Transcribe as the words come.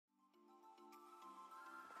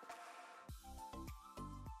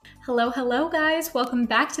Hello, hello, guys. Welcome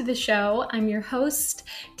back to the show. I'm your host,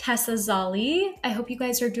 Tessa Zali. I hope you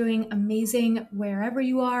guys are doing amazing wherever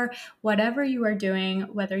you are, whatever you are doing,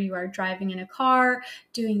 whether you are driving in a car,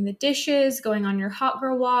 doing the dishes, going on your hot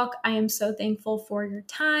girl walk. I am so thankful for your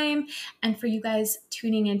time and for you guys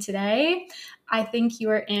tuning in today. I think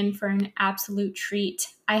you are in for an absolute treat.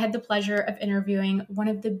 I had the pleasure of interviewing one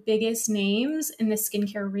of the biggest names in the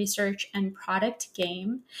skincare research and product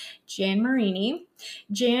game, Jan Marini.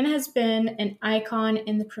 Jan has been an icon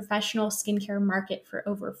in the professional skincare market for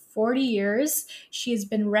over 40 years. She has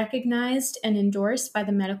been recognized and endorsed by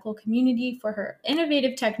the medical community for her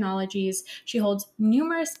innovative technologies. She holds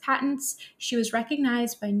numerous patents. She was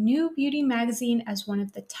recognized by New Beauty magazine as one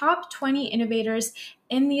of the top 20 innovators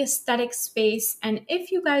in the aesthetic space. And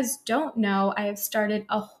if you guys don't know, I have started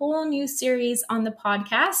a whole new series on the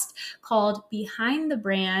podcast called Behind the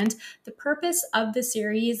Brand. The purpose of the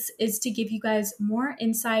series is to give you guys more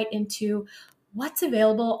insight into what's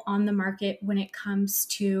available on the market when it comes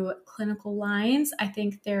to clinical lines. I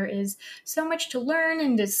think there is so much to learn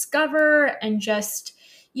and discover and just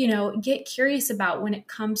get curious about when it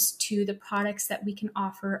comes to the products that we can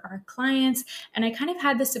offer our clients. And I kind of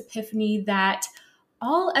had this epiphany that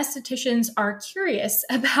all estheticians are curious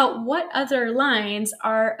about what other lines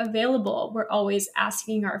are available. We're always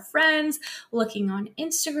asking our friends, looking on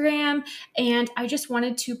Instagram, and I just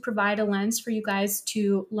wanted to provide a lens for you guys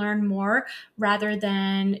to learn more rather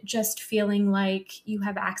than just feeling like you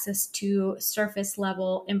have access to surface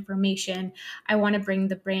level information. I want to bring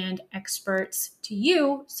the brand experts to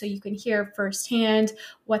you so you can hear firsthand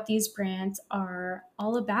what these brands are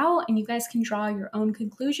all about, and you guys can draw your own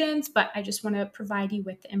conclusions, but I just want to provide you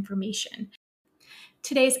with the information.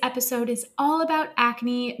 Today's episode is all about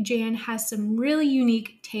acne. Jan has some really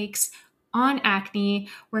unique takes on acne.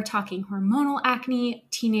 We're talking hormonal acne,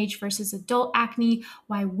 teenage versus adult acne,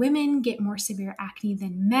 why women get more severe acne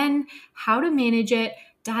than men, how to manage it,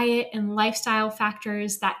 diet and lifestyle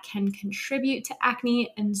factors that can contribute to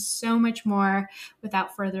acne, and so much more.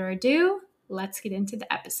 Without further ado, let's get into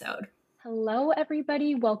the episode. Hello,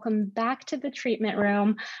 everybody. Welcome back to the treatment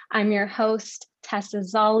room. I'm your host, Tessa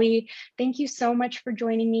Zali. Thank you so much for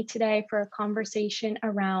joining me today for a conversation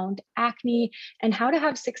around acne and how to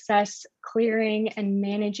have success clearing and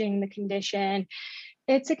managing the condition.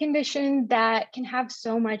 It's a condition that can have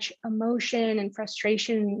so much emotion and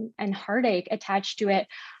frustration and heartache attached to it.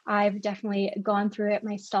 I've definitely gone through it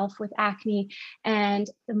myself with acne. And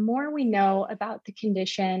the more we know about the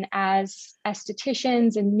condition as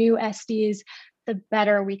estheticians and new esties, the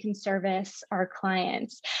better we can service our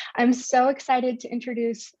clients. I'm so excited to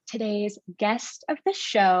introduce today's guest of the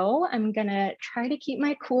show. I'm going to try to keep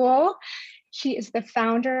my cool. She is the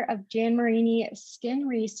founder of Jan Marini Skin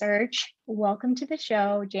Research. Welcome to the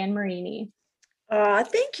show, Jan Marini.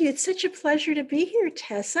 Thank you. It's such a pleasure to be here,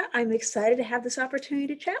 Tessa. I'm excited to have this opportunity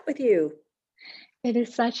to chat with you. It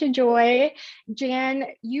is such a joy. Jan,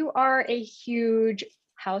 you are a huge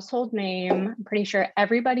household name. I'm pretty sure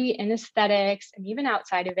everybody in aesthetics and even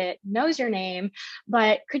outside of it knows your name,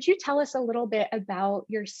 but could you tell us a little bit about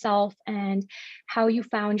yourself and how you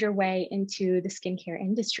found your way into the skincare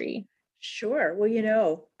industry? Sure.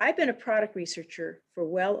 Well, I've been a product researcher for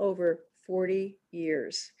well over 40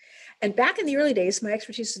 years. And back in the early days, my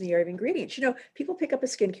expertise is in the area of ingredients. People pick up a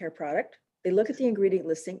skincare product, they look at the ingredient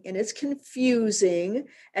listing, and it's confusing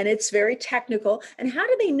and it's very technical. And how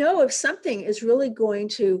do they know if something is really going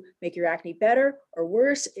to make your acne better or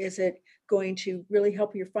worse? Is it going to really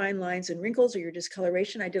help your fine lines and wrinkles or your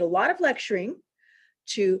discoloration? I did a lot of lecturing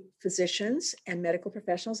to physicians and medical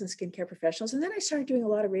professionals and skincare professionals. And then I started doing a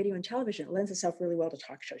lot of radio and television. It lends itself really well to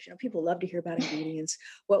talk shows. People love to hear about ingredients,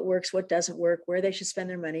 what works, what doesn't work, where they should spend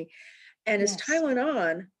their money. And as time went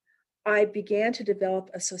on, I began to develop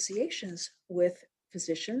associations with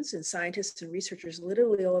physicians and scientists and researchers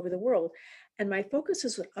literally all over the world. And my focus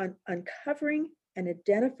is on uncovering and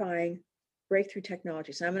identifying breakthrough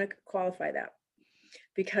technologies. And I'm going to qualify that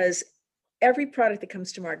because every product that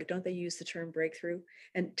comes to market, don't they use the term breakthrough?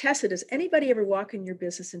 And Tessa, does anybody ever walk in your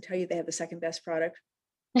business and tell you they have the second best product?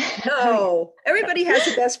 No, everybody has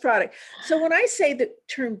the best product. So when I say the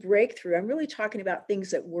term breakthrough, I'm really talking about things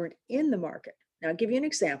that weren't in the market. Now, I'll give you an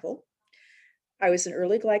example. I was an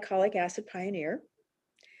early glycolic acid pioneer,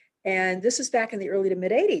 and this is back in the early to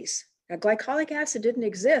mid 80s. Now, glycolic acid didn't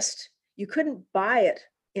exist. You couldn't buy it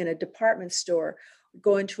in a department store,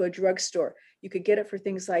 go into a drugstore. You could get it for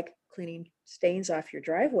things like cleaning stains off your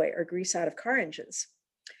driveway or grease out of car engines.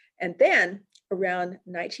 And then around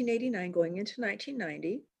 1989, going into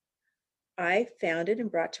 1990, I founded and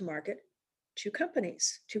brought to market two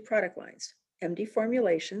companies, two product lines, MD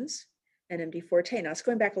Formulations and MD Forte. Now, it's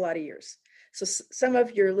going back a lot of years. So some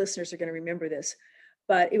of your listeners are going to remember this,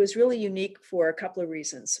 but it was really unique for a couple of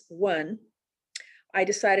reasons. One, I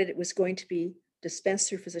decided it was going to be dispensed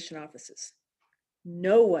through physician offices.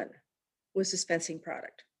 No one was dispensing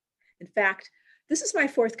product. In fact, this is my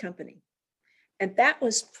fourth company. And that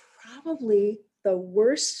was probably the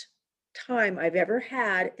worst time I've ever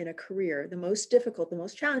had in a career, the most difficult, the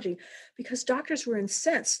most challenging, because doctors were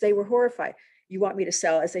incensed. They were horrified. You want me to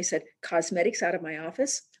sell, as they said, cosmetics out of my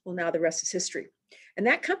office? Well, now the rest is history. And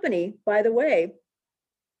that company, by the way,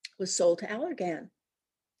 was sold to Allergan.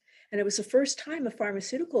 And it was the first time a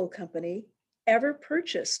pharmaceutical company ever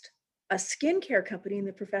purchased a skincare company in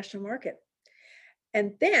the professional market.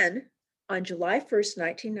 And then on July 1st,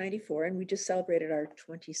 1994, and we just celebrated our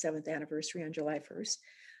 27th anniversary on July 1st,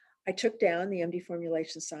 I took down the MD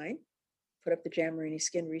formulation sign, put up the Jan Marini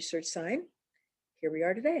Skin Research sign. Here we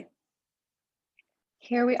are today.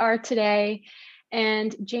 Here we are today.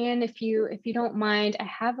 And Jan, if you don't mind, I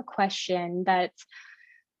have a question that's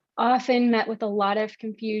often met with a lot of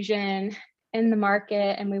confusion in the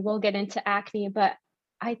market, and we will get into acne, but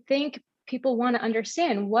I think people want to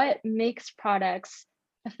understand what makes products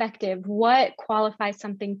effective, what qualifies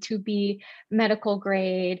something to be medical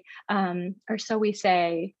grade, or so we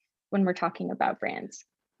say when we're talking about brands.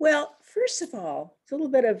 Well, first of all, it's a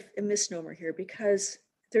little bit of a misnomer here because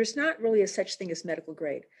there's not really a such thing as medical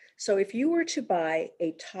grade. So if you were to buy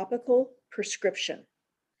a topical prescription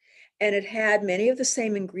and it had many of the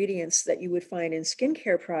same ingredients that you would find in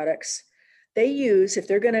skincare products, they use, if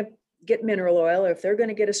they're going to get mineral oil, or if they're going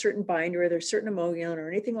to get a certain binder, or there's certain emollient or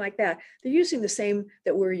anything like that, they're using the same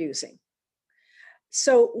that we're using.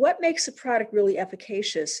 So what makes a product really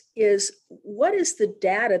efficacious is what is the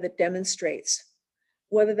data that demonstrates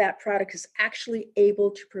whether that product is actually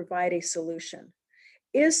able to provide a solution.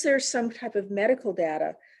 Is there some type of medical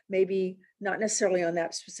data, maybe not necessarily on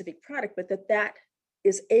that specific product, but that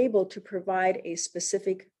is able to provide a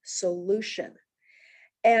specific solution?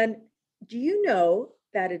 And do you know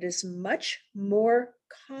that it is much more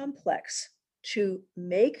complex to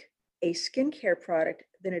make a skincare product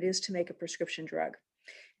than it is to make a prescription drug?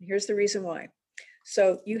 And here's the reason why.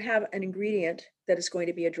 So you have an ingredient that is going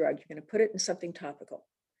to be a drug. You're going to put it in something topical,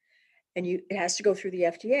 and it has to go through the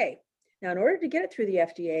FDA. Now, in order to get it through the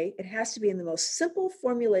FDA, it has to be in the most simple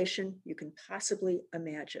formulation you can possibly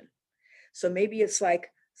imagine. So maybe it's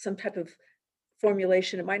like some type of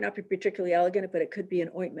formulation. It might not be particularly elegant, but it could be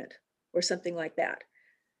an ointment or something like that.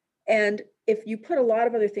 And if you put a lot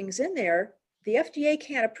of other things in there, the FDA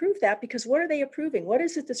can't approve that because what are they approving? What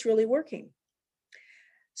is it that's really working?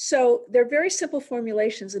 So they're very simple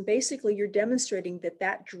formulations, and basically you're demonstrating that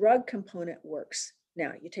that drug component works.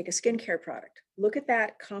 Now, you take a skincare product, look at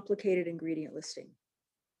that complicated ingredient listing.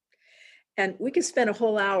 And we could spend a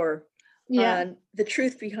whole hour on the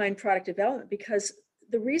truth behind product development, because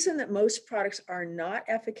the reason that most products are not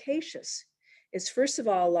efficacious is, first of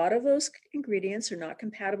all, a lot of those ingredients are not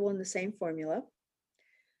compatible in the same formula.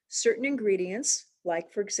 Certain ingredients,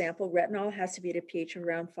 like for example, retinol has to be at a pH of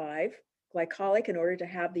around 5. Glycolic, in order to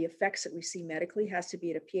have the effects that we see medically, has to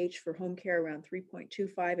be at a pH for home care around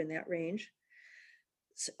 3.25, in that range.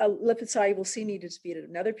 A lipid-soluble C needed to be at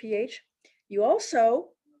another pH. You also,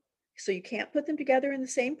 so you can't put them together in the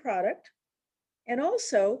same product. And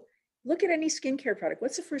also, look at any skincare product.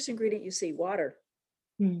 What's the first ingredient you see? Water.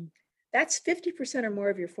 That's 50% or more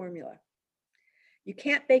of your formula. You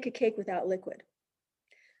can't bake a cake without liquid.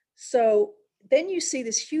 So then you see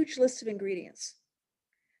this huge list of ingredients.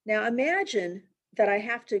 Now imagine that I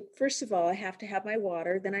have to, first of all, I have to have my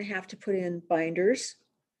water, then I have to put in binders,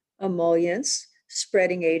 emollients,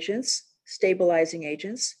 spreading agents, stabilizing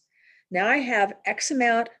agents. Now I have X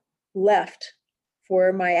amount left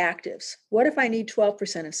for my actives. What if I need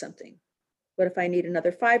 12% of something? What if I need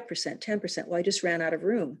another 5%, 10%? Well, I just ran out of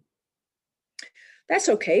room. That's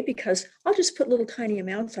okay, because I'll just put little tiny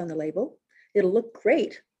amounts on the label. It'll look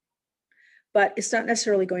great, but it's not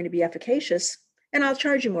necessarily going to be efficacious, and I'll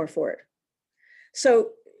charge you more for it.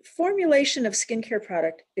 So formulation of skincare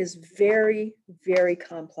product is very, very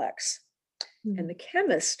complex. And the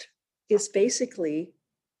chemist is basically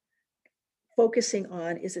focusing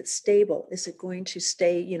on, is it stable? Is it going to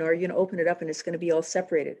stay, are you going to open it up and it's going to be all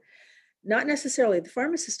separated? Not necessarily. The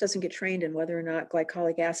pharmacist doesn't get trained in whether or not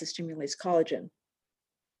glycolic acid stimulates collagen,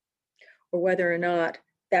 or whether or not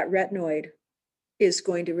that retinoid is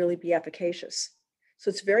going to really be efficacious. So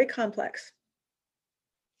it's very complex.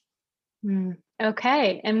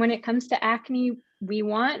 Okay. And when it comes to acne, we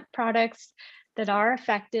want products that are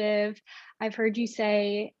effective. I've heard you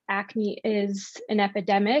say acne is an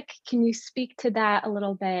epidemic. Can you speak to that a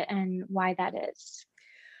little bit and why that is?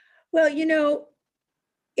 Well,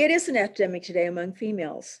 it is an epidemic today among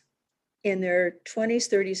females in their 20s,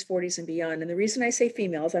 30s, 40s, and beyond. And the reason I say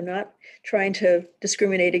females, I'm not trying to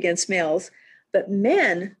discriminate against males, but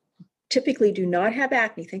men typically do not have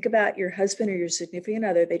acne. Think about your husband or your significant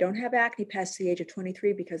other. They don't have acne past the age of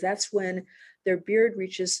 23 because that's when their beard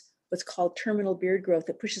reaches what's called terminal beard growth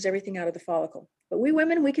that pushes everything out of the follicle. But we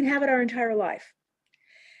women, we can have it our entire life.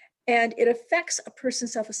 And it affects a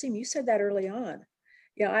person's self-esteem. You said that early on.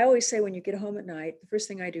 I always say when you get home at night, the first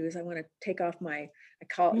thing I do is I want to take off my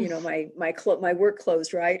work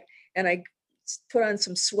clothes, right? And I put on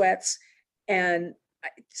some sweats. And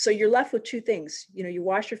so you're left with two things. You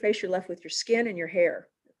wash your face, you're left with your skin and your hair.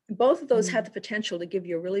 Both of those have the potential to give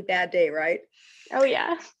you a really bad day, right? Oh,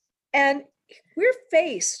 yeah. And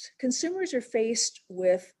consumers are faced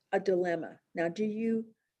with a dilemma. Now, do you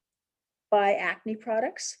buy acne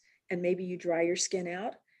products and maybe you dry your skin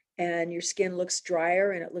out and your skin looks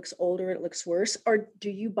drier and it looks older, it looks worse? Or do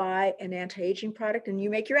you buy an anti-aging product and you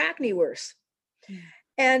make your acne worse?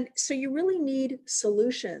 And so you really need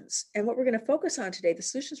solutions. And what we're going to focus on today, the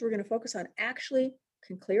solutions we're going to focus on actually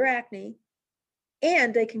can clear acne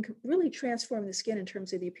and they can really transform the skin in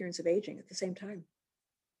terms of the appearance of aging at the same time.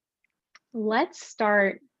 Let's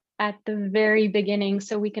start at the very beginning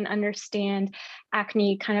so we can understand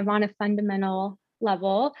acne kind of on a fundamental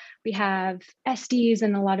level. We have SDs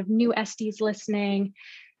and a lot of new SDs listening.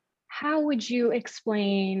 How would you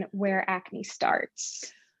explain where acne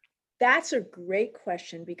starts? That's a great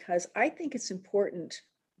question because I think it's important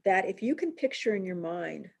that if you can picture in your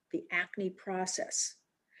mind the acne process,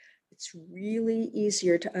 it's really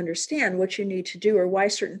easier to understand what you need to do or why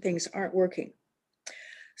certain things aren't working.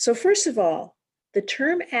 So first of all, the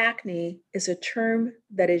term acne is a term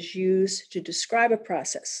that is used to describe a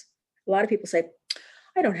process. A lot of people say,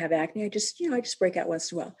 I don't have acne. I just break out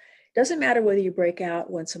once in a while. It doesn't matter whether you break out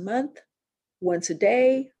once a month, once a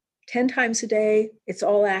day, 10 times a day, it's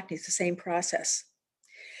all acne. It's the same process.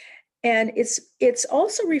 And it's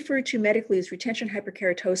also referred to medically as retention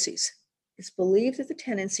hyperkeratosis. It's believed that the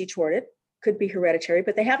tendency toward it could be hereditary,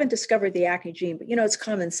 but they haven't discovered the acne gene. But it's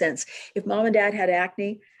common sense. If mom and dad had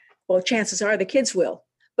acne, well, chances are the kids will.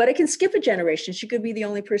 But it can skip a generation. She could be the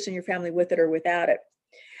only person in your family with it or without it.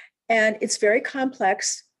 And it's very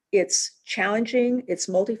complex. It's challenging. It's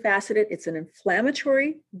multifaceted. It's an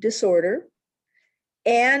inflammatory disorder.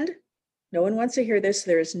 And no one wants to hear this.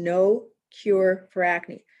 There is no cure for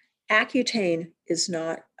acne. Accutane is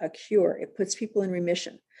not a cure. It puts people in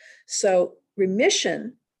remission. So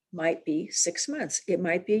remission might be 6 months. It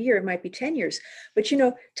might be a year. It might be 10 years. But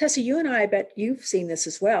Tessa, you and I bet you've seen this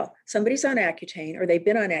as well. Somebody's on Accutane or they've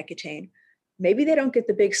been on Accutane. Maybe they don't get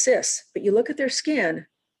the big cysts, but you look at their skin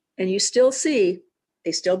and you still see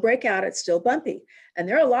they still break out. It's still bumpy. And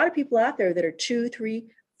there are a lot of people out there that are 2, 3,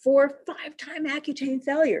 4, 5-time Accutane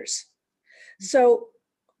failures. So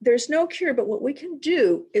there's no cure, but what we can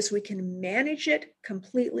do is we can manage it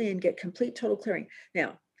completely and get complete total clearing.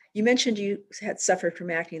 Now, you mentioned you had suffered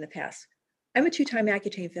from acne in the past. I'm a 2-time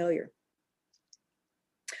Accutane failure.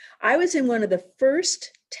 I was in one of the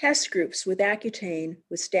first test groups with Accutane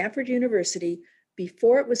with Stanford University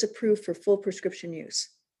before it was approved for full prescription use.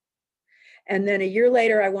 And then a year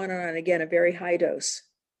later, I went on again a very high dose.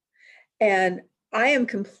 And I am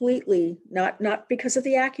completely, not because of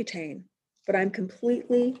the Accutane, but I'm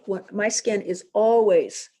completely, my skin is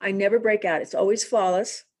always, I never break out. It's always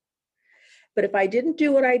flawless. But if I didn't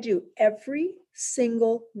do what I do every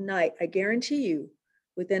single night, I guarantee you,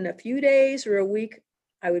 within a few days or a week,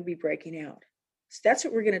 I would be breaking out. So that's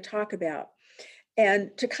what we're going to talk about.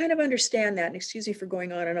 And to kind of understand that, and excuse me for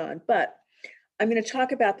going on, but I'm going to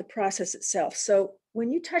talk about the process itself. So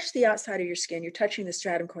when you touch the outside of your skin, you're touching the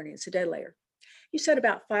stratum corneum, it's a dead layer. You said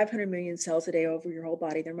about 500 million cells a day over your whole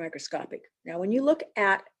body. They're microscopic. Now, when you look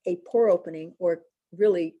at a pore opening, or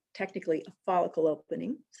really technically a follicle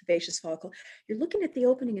opening, sebaceous follicle, you're looking at the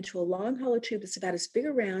opening into a long hollow tube that's about as big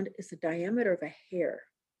around as the diameter of a hair.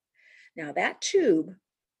 Now, that tube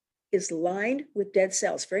is lined with dead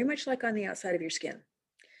cells, very much like on the outside of your skin.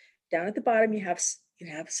 Down at the bottom, you have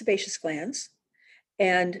sebaceous glands.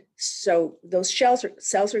 And so those cells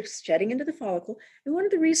are shedding into the follicle. And one of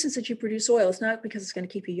the reasons that you produce oil is not because it's going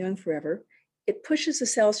to keep you young forever. It pushes the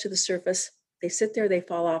cells to the surface. They sit there, they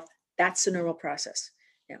fall off. That's the normal process.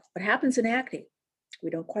 Now, what happens in acne? We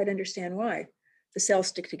don't quite understand why. The cells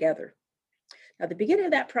stick together. Now, the beginning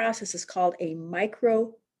of that process is called a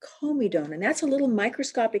microcomedone, and that's a little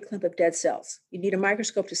microscopic clump of dead cells. You need a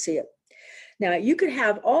microscope to see it. Now, you could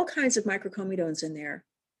have all kinds of microcomedones in there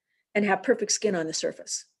and have perfect skin on the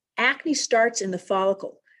surface. Acne starts in the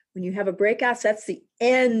follicle. When you have a breakout, that's the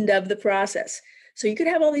end of the process. So you could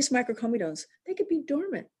have all these microcomedones. They could be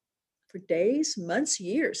dormant for days, months,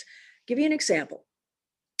 years. Give you an example.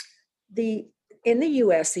 In the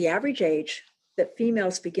US, the average age that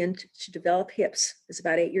females begin to develop hips is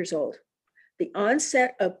about 8 years old. The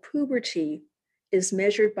onset of puberty is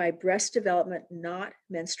measured by breast development, not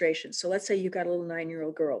menstruation. So let's say you've got a little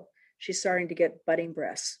 9-year-old girl. She's starting to get budding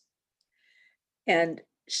breasts. And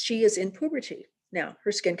she is in puberty. Now,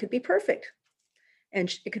 her skin could be perfect.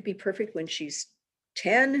 And it could be perfect when she's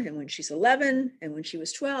 10 and when she's 11 and when she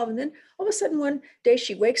was 12. And then all of a sudden one day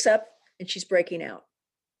she wakes up and she's breaking out.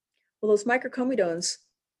 Well, those microcomedones,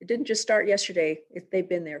 it didn't just start yesterday. They've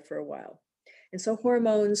been there for a while. And so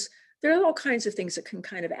hormones, there are all kinds of things that can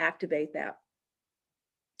kind of activate that.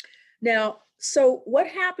 Now, so what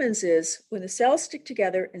happens is when the cells stick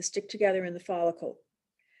together in the follicle,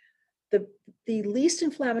 the least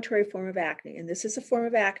inflammatory form of acne, and this is a form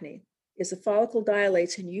of acne, is the follicle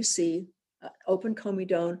dilates and you see open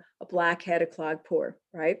comedone, a blackhead, a clogged pore,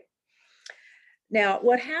 right? Now,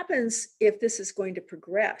 what happens if this is going to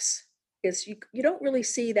progress is you don't really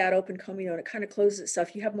see that open comedone. It kind of closes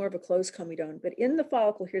itself. You have more of a closed comedone. But in the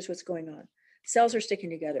follicle, here's what's going on. Cells are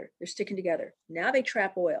sticking together. They're sticking together. Now they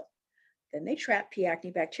trap oil. Then they trap P.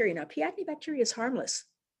 acne bacteria. Now, P. acne bacteria is harmless.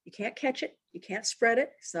 You can't catch it. You can't spread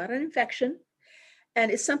it. It's not an infection.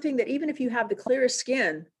 And it's something that even if you have the clearest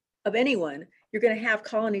skin of anyone, you're going to have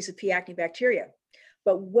colonies of P. acne bacteria.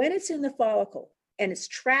 But when it's in the follicle and it's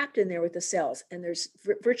trapped in there with the cells and there's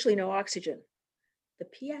virtually no oxygen, the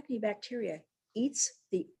P. acne bacteria eats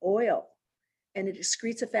the oil and it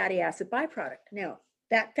excretes a fatty acid byproduct. Now,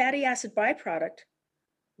 that fatty acid byproduct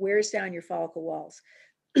wears down your follicle walls.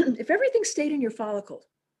 If everything stayed in your follicle,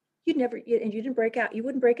 you wouldn't break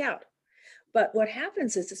out. But what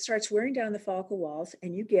happens is it starts wearing down the follicle walls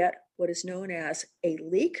and you get what is known as a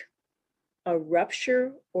leak, a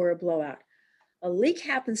rupture, or a blowout. A leak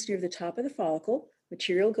happens near the top of the follicle,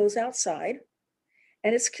 material goes outside,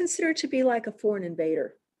 and it's considered to be like a foreign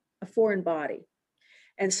invader, a foreign body.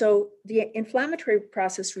 And so the inflammatory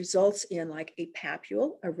process results in like a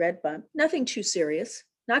papule, a red bump, nothing too serious,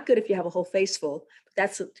 not good if you have a whole face full, but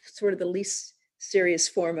that's sort of the least serious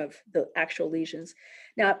form of the actual lesions.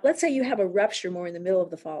 Now, let's say you have a rupture more in the middle of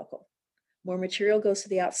the follicle. More material goes to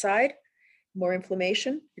the outside, more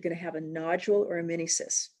inflammation, you're going to have a nodule or a mini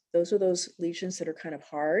cyst. Those are those lesions that are kind of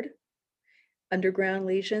hard, underground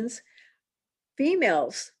lesions.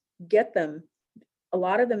 Females get them, a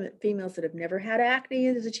lot of them, females that have never had acne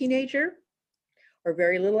as a teenager or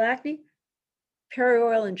very little acne,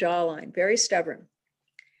 perioral and jawline, very stubborn.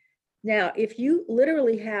 Now, if you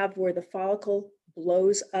literally have where the follicle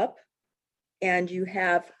blows up and you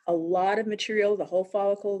have a lot of material, the whole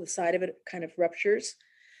follicle, the side of it kind of ruptures,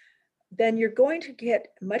 then you're going to get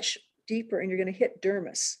much deeper and you're going to hit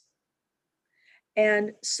dermis.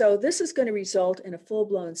 And so this is going to result in a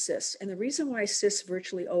full-blown cyst. And the reason why cysts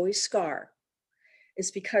virtually always scar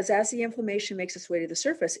is because as the inflammation makes its way to the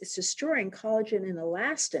surface, it's destroying collagen and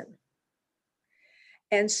elastin.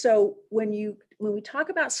 And so when we talk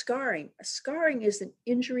about scarring is an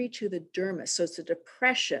injury to the dermis. So it's a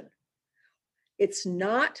depression. It's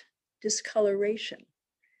not discoloration.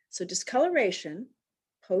 So discoloration,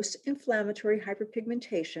 post-inflammatory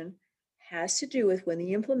hyperpigmentation, has to do with when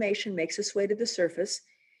the inflammation makes its way to the surface,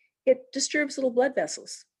 it disturbs little blood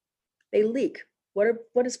vessels. They leak.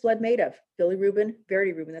 What is blood made of? Bilirubin,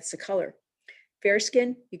 verdirubin, that's the color. Fair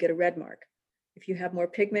skin, you get a red mark. If you have more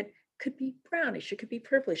pigment, it could be brownish, it could be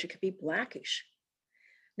purplish, it could be blackish.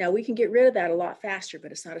 Now we can get rid of that a lot faster,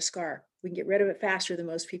 but it's not a scar. We can get rid of it faster than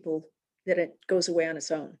most people, that it goes away on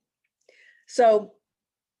its own. So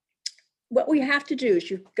what we have to do is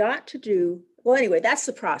you've got to do, well, anyway, that's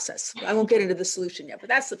the process. I won't get into the solution yet, but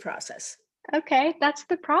that's the process. Okay, that's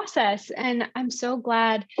the process. And I'm so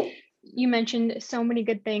glad you mentioned so many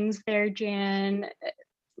good things there, Jan.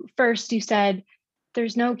 First, you said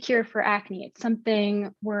there's no cure for acne. It's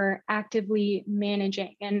something we're actively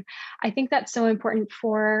managing. And I think that's so important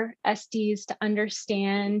for SDs to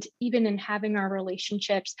understand, even in having our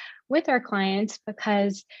relationships with our clients,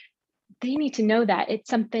 because they need to know that it's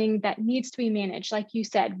something that needs to be managed. Like you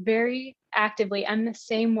said, very actively. I'm the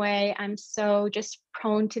same way. I'm so just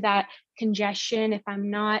prone to that congestion. If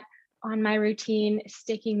I'm not on my routine,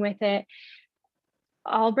 sticking with it,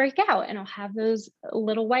 I'll break out and I'll have those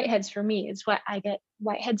little whiteheads. For me, is what I get,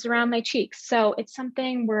 whiteheads around my cheeks. So it's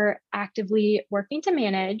something we're actively working to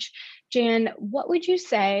manage. Jan, what would you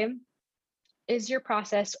say is your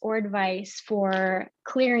process or advice for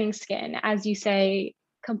clearing skin, as you say,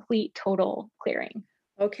 complete total clearing?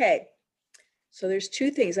 Okay. So there's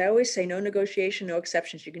two things. I always say no negotiation, no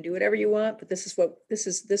exceptions. You can do whatever you want, but this is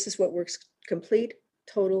what works: complete,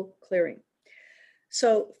 total clearing.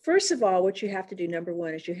 So first of all, what you have to do, number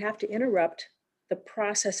one, is you have to interrupt the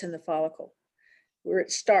process in the follicle where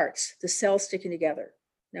it starts, the cells sticking together.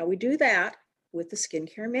 Now we do that with the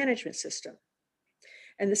skincare management system.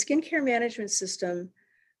 And the skincare management system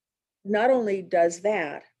not only does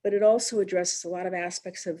that, but it also addresses a lot of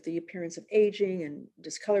aspects of the appearance of aging and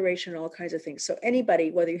discoloration and all kinds of things. So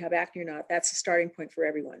anybody, whether you have acne or not, that's a starting point for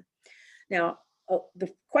everyone. Now,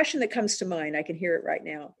 the question that comes to mind, I can hear it right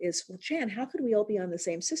now, is, well, Jan, how could we all be on the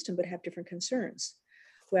same system but have different concerns?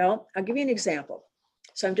 Well, I'll give you an example.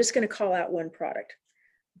 So I'm just going to call out one product,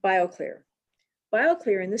 BioClear.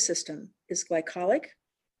 BioClear in the system is glycolic,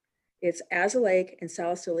 it's azelaic and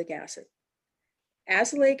salicylic acid.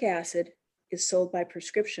 Azelaic acid is sold by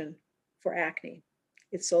prescription for acne.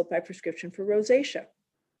 It's sold by prescription for rosacea.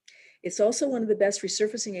 It's also one of the best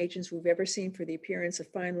resurfacing agents we've ever seen for the appearance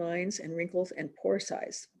of fine lines and wrinkles and pore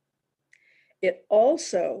size. It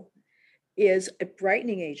also is a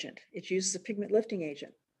brightening agent. It uses a pigment lifting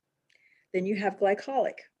agent. Then you have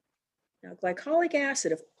glycolic. Now, glycolic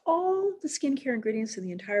acid, of all the skincare ingredients in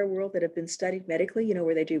the entire world that have been studied medically,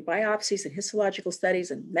 where they do biopsies and histological studies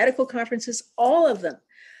and medical conferences, all of them,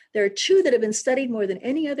 there are two that have been studied more than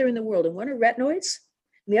any other in the world, and one are retinoids,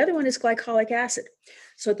 and the other one is glycolic acid.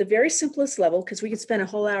 So at the very simplest level, because we could spend a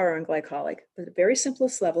whole hour on glycolic, but at the very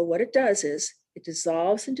simplest level, what it does is it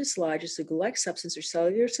dissolves and dislodges the glue-like substance or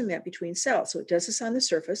cellular cement between cells. So it does this on the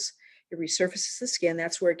surface. It resurfaces the skin.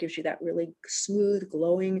 That's where it gives you that really smooth,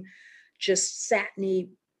 glowing, just satiny,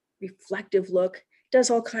 reflective look. It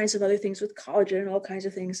does all kinds of other things with collagen and all kinds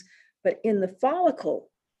of things. But in the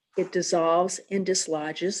follicle, it dissolves and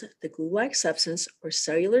dislodges the glue-like substance or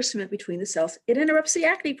cellular cement between the cells. It interrupts the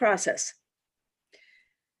acne process.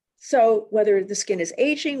 So whether the skin is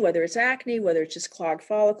aging, whether it's acne, whether it's just clogged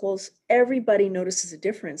follicles, everybody notices a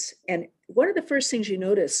difference. And one of the first things you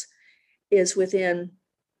notice is within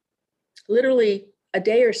literally a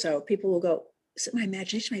day or so, people will go, is it my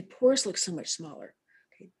imagination? My pores look so much smaller.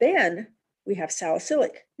 Okay. Then we have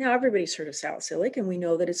salicylic. Now everybody's heard of salicylic, and we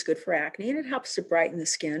know that it's good for acne and it helps to brighten the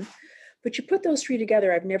skin. But you put those three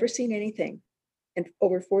together, I've never seen anything in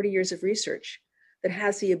over 40 years of research that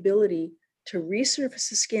has the ability to resurface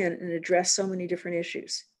the skin and address so many different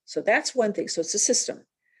issues. So that's one thing. So it's a system.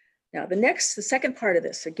 Now the second part of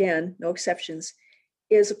this, again, no exceptions,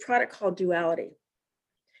 is a product called Duality.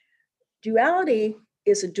 Duality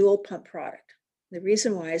is a dual pump product. The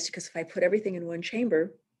reason why is because if I put everything in one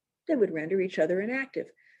chamber, they would render each other inactive.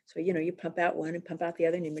 So, you pump out one and pump out the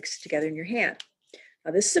other and you mix it together in your hand.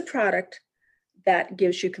 Now, this is a product that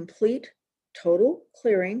gives you complete, total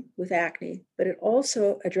clearing with acne, but it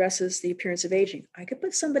also addresses the appearance of aging. I could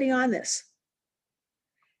put somebody on this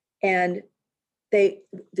and they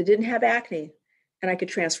didn't have acne and I could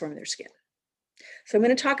transform their skin. So I'm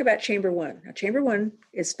going to talk about chamber one. Now, chamber one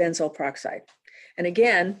is benzoyl peroxide. And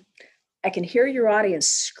again, I can hear your audience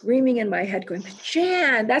screaming in my head going, but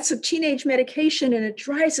Jan, that's a teenage medication and it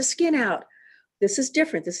dries the skin out. This is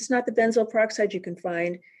different. This is not the benzoyl peroxide you can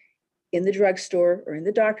find in the drugstore or in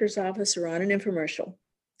the doctor's office or on an infomercial.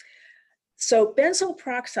 So benzoyl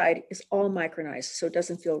peroxide is all micronized, so it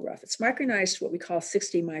doesn't feel rough. It's micronized to what we call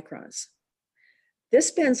 60 microns.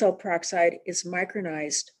 This benzoyl peroxide is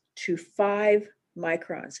micronized to 5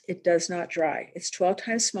 microns. It does not dry. It's 12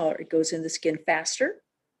 times smaller. It goes in the skin faster.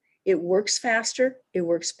 It works faster. It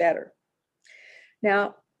works better.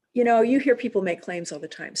 Now, you hear people make claims all the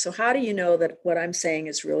time. So how do you know that what I'm saying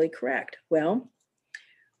is really correct? Well,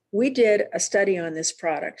 we did a study on this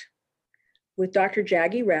product with Dr.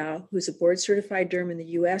 Jaggi Rao, who's a board certified derm in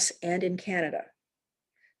the US and in Canada.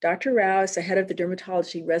 Dr. Rao is the head of the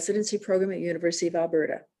dermatology residency program at University of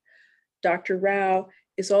Alberta. Dr. Rao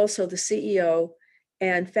is also the CEO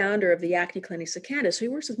and founder of the Acne Clinics of Canada. So he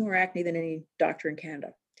works with more acne than any doctor in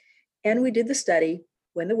Canada. And we did the study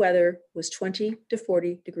when the weather was 20 to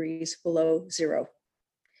 40 degrees below zero.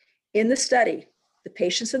 In the study, the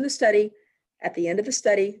patients in the study, at the end of the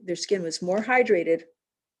study, their skin was more hydrated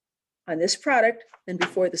on this product than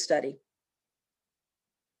before the study.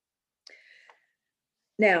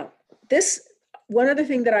 Now, one other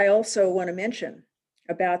thing that I also want to mention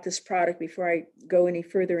about this product before I go any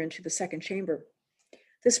further into the second chamber.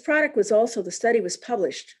 This product the study was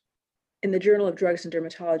published in the Journal of Drugs and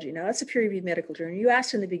Dermatology. Now, that's a peer-reviewed medical journal. You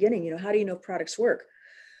asked in the beginning, how do you know products work?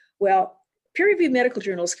 Well, peer-reviewed medical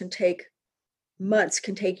journals can take months,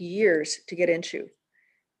 can take years to get into.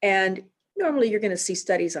 And normally you're going to see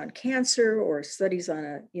studies on cancer or studies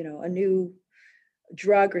on a new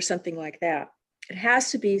drug or something like that. It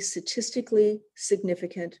has to be statistically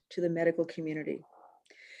significant to the medical community.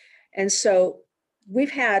 And so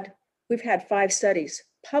we've had 5 studies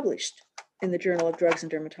published in the Journal of Drugs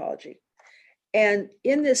and Dermatology. And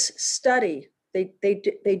in this study, they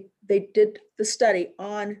did the study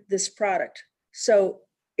on this product. So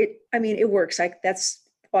it works. That's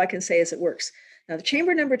all I can say is it works. Now, the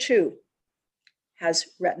chamber number 2 has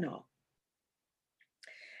retinol.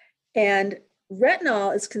 And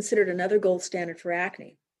retinol is considered another gold standard for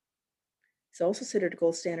acne. It's also considered a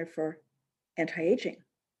gold standard for anti-aging.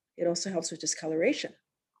 It also helps with discoloration.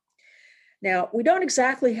 Now, we don't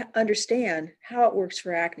exactly understand how it works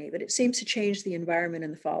for acne, but it seems to change the environment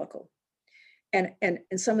in the follicle. And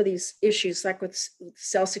some of these issues, like with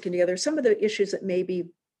Celstic and the others, some of the issues that may be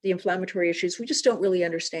the inflammatory issues, we just don't really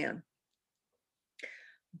understand.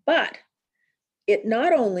 But it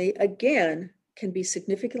not only, again, can be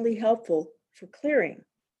significantly helpful for clearing,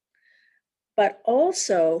 but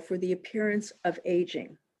also for the appearance of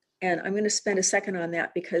aging. And I'm going to spend a second on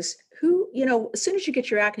that because as soon as you get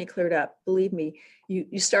your acne cleared up, believe me,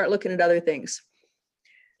 you start looking at other things.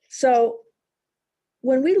 So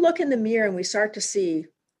when we look in the mirror and we start to see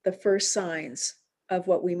the first signs of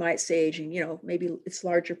what we might say aging, maybe it's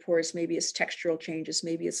larger pores, maybe it's textural changes,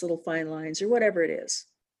 maybe it's little fine lines or whatever it is.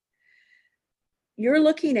 You're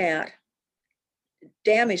looking at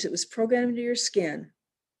damage that was programmed into your skin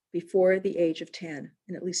before the age of 10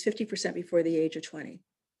 and at least 50% before the age of 20. It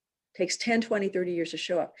takes 10, 20, 30 years to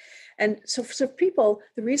show up. And so for people,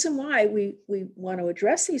 the reason why we want to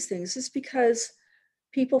address these things is because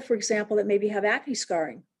people, for example, that maybe have acne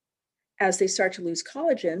scarring, as they start to lose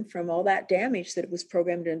collagen from all that damage that was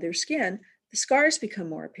programmed into their skin, the scars become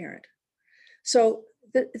more apparent. So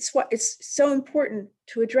it's so important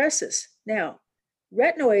to address this. Now,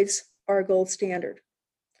 retinoids are a gold standard.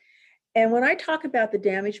 And when I talk about the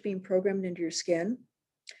damage being programmed into your skin,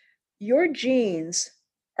 your genes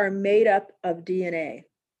are made up of DNA.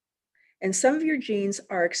 And some of your genes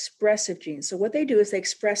are expressive genes. So what they do is they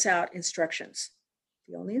express out instructions.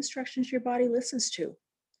 The only instructions your body listens to.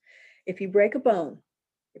 If you break a bone,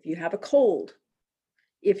 if you have a cold,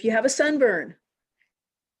 if you have a sunburn,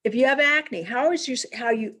 if you have acne,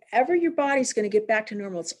 however your body's going to get back to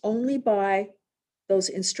normal, it's only by those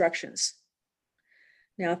instructions.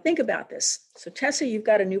 Now think about this. So Tessa, you've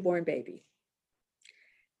got a newborn baby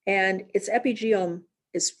and its epigenome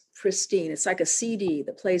is pristine. It's like a CD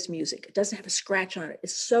that plays music. It doesn't have a scratch on it.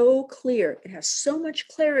 It's so clear. It has so much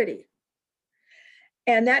clarity.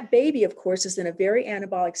 And that baby, of course, is in a very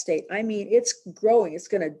anabolic state. I mean, it's growing. It's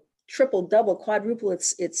going to triple, double, quadruple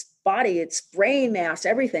its body, its brain mass,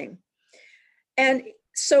 everything. And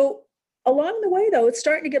so along the way, though, it's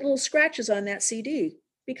starting to get little scratches on that CD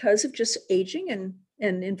because of just aging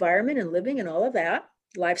and environment and living and all of that,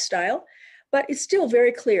 lifestyle. But it's still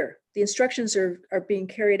very clear. The instructions are being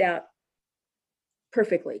carried out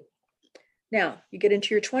perfectly. Now, you get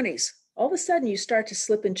into your 20s. All of a sudden, you start to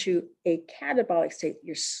slip into a catabolic state.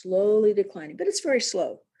 You're slowly declining, but it's very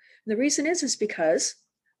slow. And the reason is because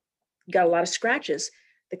you got a lot of scratches.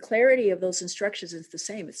 The clarity of those instructions is the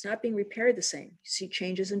same. It's not being repaired the same. You see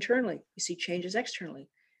changes internally. You see changes externally.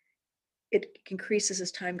 It increases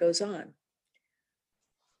as time goes on.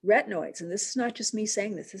 Retinoids, and this is not just me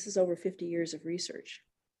saying this, this is over 50 years of research.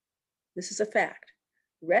 This is a fact.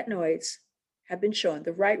 Retinoids have been shown,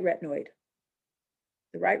 the right retinoid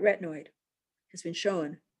has been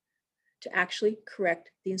shown to actually correct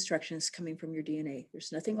the instructions coming from your DNA.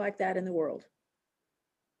 There's nothing like that in the world.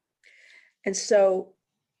 And so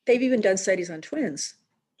they've even done studies on twins.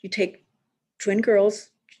 You take twin girls,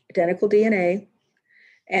 identical DNA,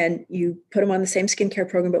 and you put them on the same skincare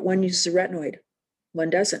program, but one uses a retinoid, one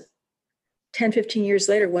doesn't. 10, 15 years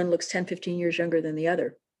later, one looks 10, 15 years younger than the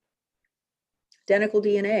other. Identical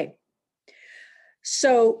DNA.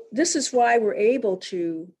 So this is why we're able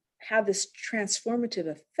to have this transformative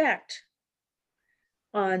effect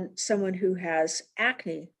on someone who has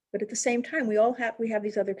acne, but at the same time, we have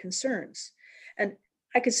these other concerns. And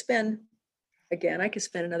I could spend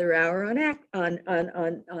another hour on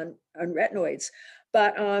retinoids.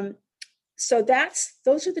 But so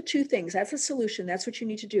those are the two things. That's a solution. That's what you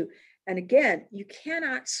need to do. And again, you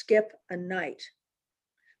cannot skip a night.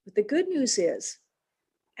 But the good news is,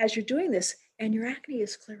 as you're doing this and your acne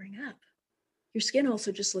is clearing up, your skin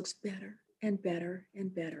also just looks better and better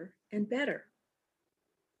and better and better.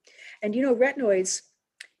 And retinoids,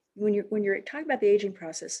 when you're talking about the aging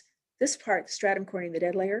process, this part, the stratum corneum, the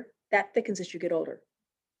dead layer, that thickens as you get older.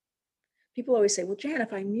 People always say, well, Jan,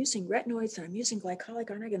 if I'm using retinoids and I'm using glycolic,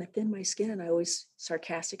 aren't I going to thin my skin? And I always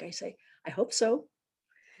sarcastic, I say, I hope so.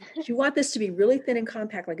 You want this to be really thin and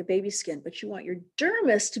compact like a baby skin, but you want your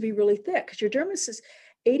dermis to be really thick because your dermis is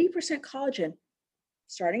 80% collagen.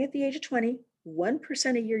 Starting at the age of 20,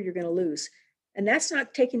 1% a year you're going to lose. And that's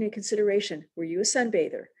not taking into consideration, were you a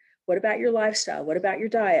sunbather? What about your lifestyle? What about your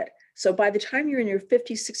diet? So by the time you're in your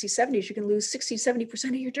 50s, 60s, 70s, you can lose 60, 70%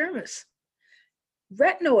 of your dermis.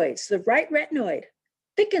 Retinoids, the right retinoid,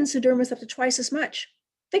 thickens the dermis up to twice as much.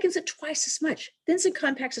 Thickens it twice as much. Thins and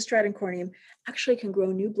compacts the stratum corneum, actually can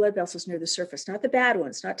grow new blood vessels near the surface, not the bad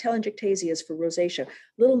ones, not telangiectasias for rosacea,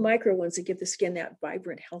 little micro ones that give the skin that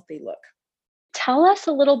vibrant, healthy look. Tell us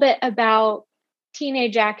a little bit about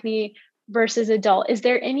teenage acne versus adult. Is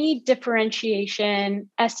there any differentiation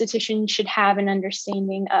estheticians should have an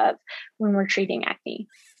understanding of when we're treating acne?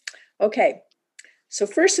 Okay, so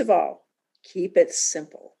first of all, keep it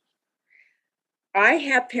simple. I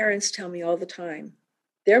have parents tell me all the time,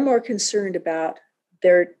 they're more concerned about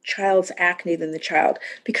their child's acne than the child.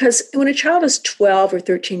 Because when a child is 12 or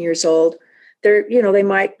 13 years old, they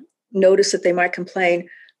might notice that they might complain,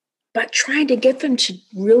 but trying to get them to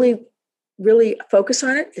really, really focus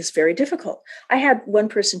on it is very difficult. I had one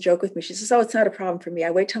person joke with me. She says, "Oh, it's not a problem for me.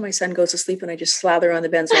 I wait till my son goes to sleep and I just slather on the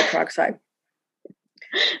benzoyl peroxide."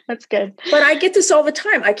 That's good. But I get this all the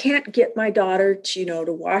time. I can't get my daughter to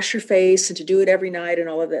wash her face and to do it every night and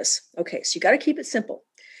all of this. Okay, so you got to keep it simple.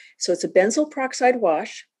 So it's a benzoyl peroxide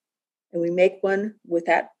wash, and we make one with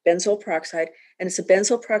that benzoyl peroxide, and it's a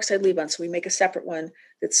benzoyl peroxide leave-on. So we make a separate one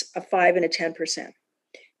that's a 5 and a 10%.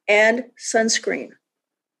 And sunscreen.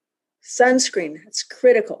 Sunscreen, it's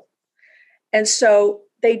critical. And so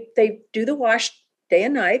they do the wash day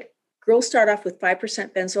and night. Girls start off with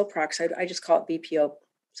 5% benzoyl peroxide. I just call it BPO.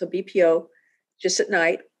 So BPO just at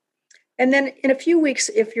night. And then in a few weeks,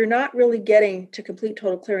 if you're not really getting to complete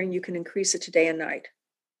total clearing, you can increase it to day and night.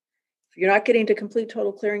 If you're not getting to complete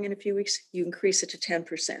total clearing in a few weeks, you increase it to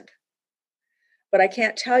 10%. But I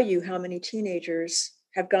can't tell you how many teenagers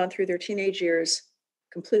have gone through their teenage years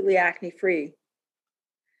completely acne-free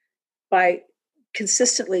by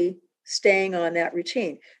consistently staying on that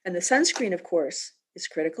routine. And the sunscreen, of course, is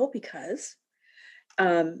critical because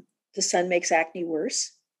the sun makes acne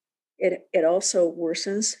worse. It also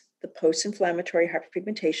worsens the post-inflammatory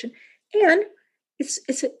hyperpigmentation, and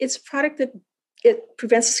it's a product that it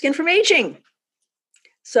prevents the skin from aging.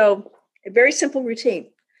 So a very simple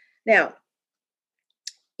routine. Now,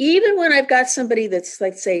 even when I've got somebody that's,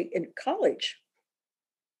 let's say, in college,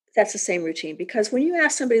 that's the same routine. Because when you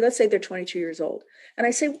ask somebody, let's say they're 22 years old, and I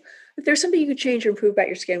say, if there's something you could change or improve about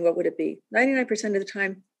your skin, what would it be? 99% of the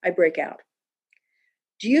time, I break out.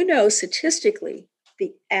 Do you know statistically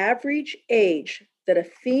the average age that a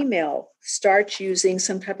female starts using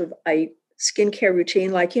some type of a skincare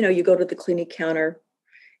routine, like, you go to the Clinique counter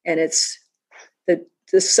and it's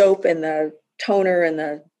the soap and the toner and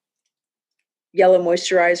the yellow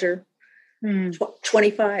moisturizer,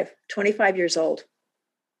 25 years old.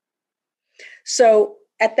 So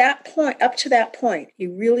at that point, up to that point,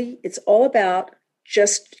 it's all about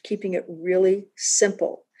just keeping it really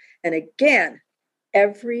simple. And again,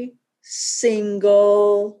 every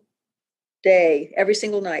single day, every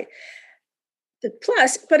single night.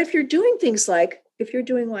 But if you're doing things like,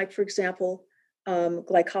 for example,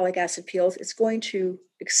 glycolic acid peels, it's going to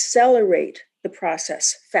accelerate the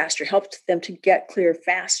process faster, help them to get clear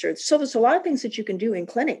faster. So there's a lot of things that you can do in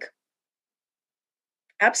clinic.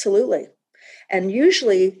 Absolutely. And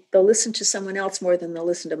usually they'll listen to someone else more than they'll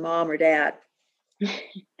listen to mom or dad.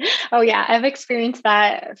 Oh yeah, I've experienced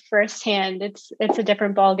that firsthand. It's a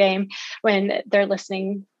different ballgame when they're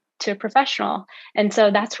listening to a professional. And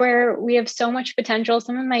so that's where we have so much potential.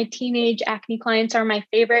 Some of my teenage acne clients are my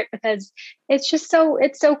favorite because it's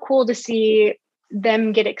so cool to see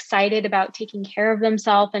them get excited about taking care of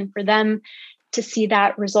themselves and for them to see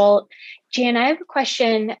that result. Jan, I have a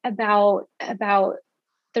question about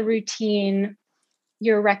the routine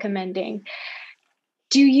you're recommending.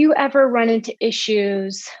 Do you ever run into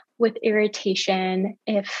issues with irritation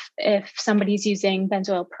if somebody's using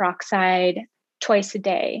benzoyl peroxide twice a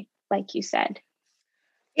day, like you said?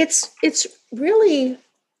 It's really,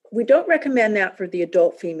 we don't recommend that for the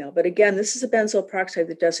adult female. But again, this is a benzoyl peroxide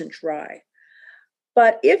that doesn't dry.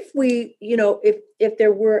 But if if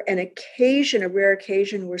there were a rare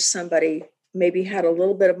occasion where somebody maybe had a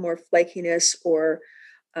little bit of more flakiness or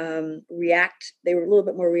they were a little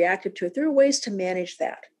bit more reactive to it, there are ways to manage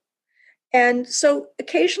that. And so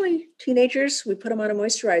occasionally teenagers, we put them on a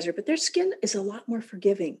moisturizer, but their skin is a lot more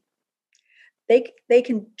forgiving. They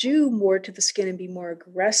can do more to the skin and be more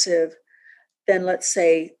aggressive than, let's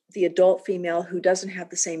say, the adult female who doesn't have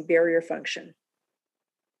the same barrier function.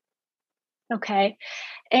 Okay.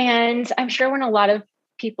 And I'm sure when a lot of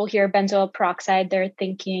people hear benzoyl peroxide, they're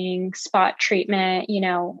thinking spot treatment,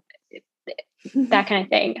 that kind of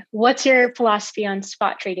thing. What's your philosophy on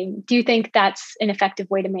spot treating? Do you think that's an effective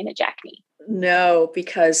way to manage acne? No,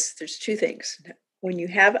 because there's two things. When you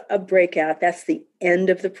have a breakout, that's the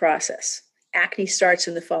end of the process. Acne starts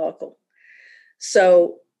in the follicle.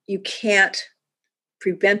 So you can't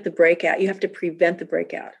prevent the breakout. You have to prevent the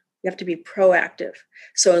breakout. You have to be proactive.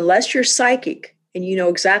 So unless you're psychic and you know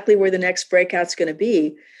exactly where the next breakout's going to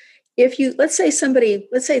be, let's say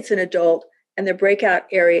it's an adult and their breakout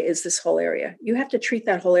area is this whole area, you have to treat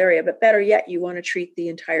that whole area. But better yet, you want to treat the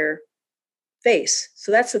entire face.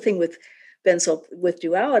 So that's the thing with benzoyl, with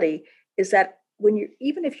Duality, is that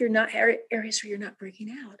even if you're not areas where you're not breaking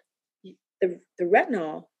out, the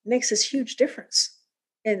retinol makes this huge difference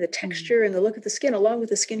in the texture and the look of the skin, along with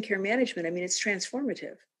the skincare management. I mean, it's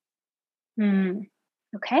transformative.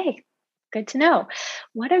 Okay, good to know.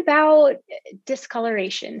 What about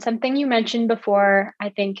discoloration? Something you mentioned before, I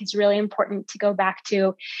think is really important to go back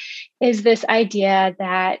to, is this idea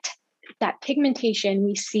that pigmentation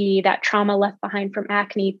we see, that trauma left behind from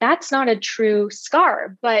acne, that's not a true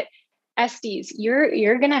scar. But Estes,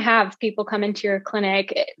 you're going to have people come into your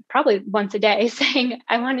clinic probably once a day saying,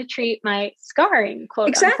 I want to treat my scarring,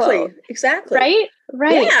 quote unquote. Exactly.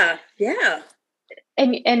 Right. Yeah.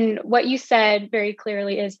 And what you said very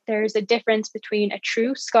clearly is there's a difference between a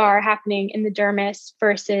true scar happening in the dermis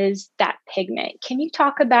versus that pigment. Can you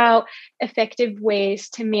talk about effective ways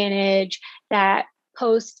to manage that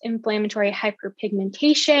post-inflammatory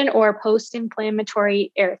hyperpigmentation or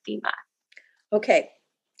post-inflammatory erythema? Okay.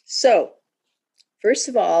 So, first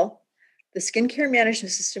of all, the skincare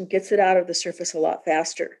management system gets it out of the surface a lot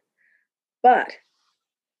faster. But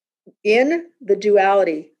in the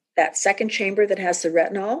Duality, that second chamber that has the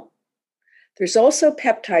retinol, there's also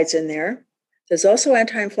peptides in there. There's also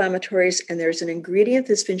anti-inflammatories, and there's an ingredient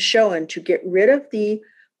that's been shown to get rid of the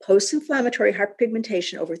post-inflammatory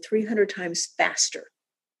hyperpigmentation over 300 times faster.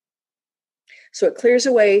 So it clears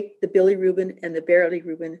away the bilirubin and the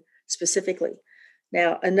bilirubin specifically.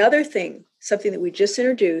 Now, another thing, something that we just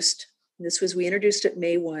introduced, we introduced it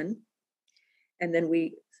May 1, and then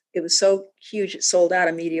it was so huge it sold out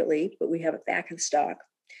immediately, but we have it back in stock.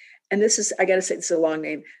 And this is, I got to say, this is a long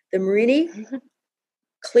name, the Merini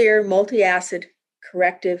Clear Multi-Acid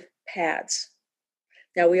Corrective Pads.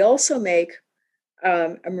 Now, we also make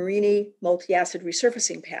a Merini Multi-Acid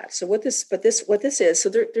Resurfacing Pad. So what this is, so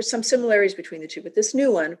there's some similarities between the two, but this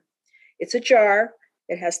new one, it's a jar.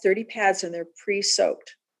 It has 30 pads and they're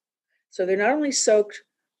pre-soaked. So they're not only soaked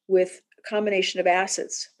with a combination of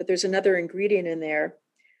acids, but there's another ingredient in there.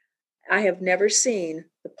 I have never seen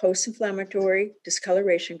the post-inflammatory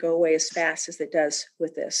discoloration go away as fast as it does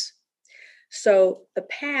with this. So the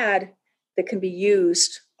pad that can be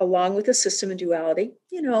used along with the system in Duality,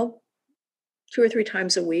 2 or 3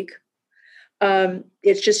 times a week.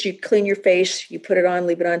 It's just you clean your face, you put it on,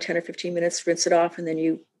 leave it on 10 or 15 minutes, rinse it off, and then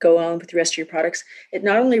you go on with the rest of your products. It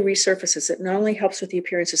not only resurfaces, it not only helps with the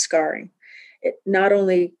appearance of scarring, it not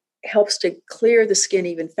only helps to clear the skin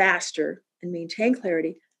even faster and maintain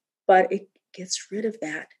clarity, but it gets rid of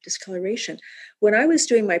that discoloration. When I was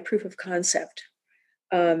doing my proof of concept,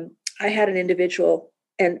 I had an individual,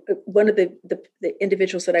 and one of the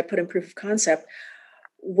individuals that I put in proof of concept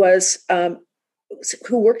was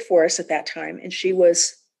who worked for us at that time, and she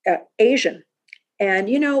was Asian. And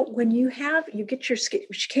when you get your skin,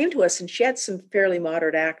 she came to us and she had some fairly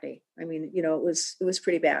moderate acne. I mean, it was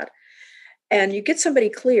pretty bad. And you get somebody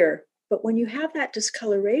clear, but when you have that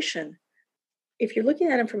discoloration, if you're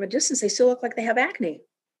looking at them from a distance, they still look like they have acne.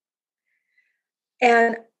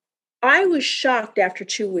 And I was shocked after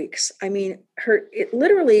 2 weeks. I mean, it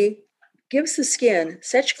literally gives the skin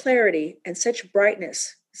such clarity and such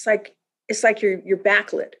brightness. It's like you're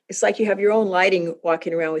backlit. It's like you have your own lighting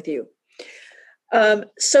walking around with you.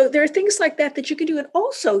 So there are things like that you can do, and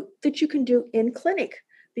also that you can do in clinic,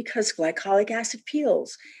 because glycolic acid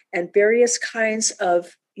peels and various kinds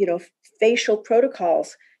of facial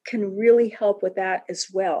protocols can really help with that as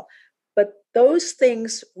well. But those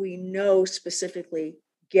things we know specifically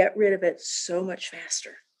get rid of it so much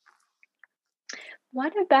faster.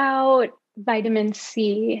 What about vitamin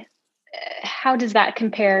C? How does that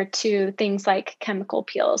compare to things like chemical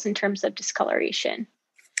peels in terms of discoloration?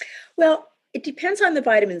 Well, it depends on the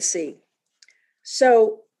vitamin C.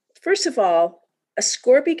 So, first of all,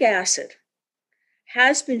 ascorbic acid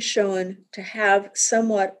has been shown to have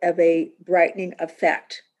somewhat of a brightening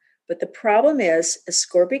effect. But the problem is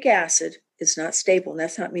ascorbic acid is not stable. And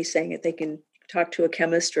that's not me saying it. They can talk to a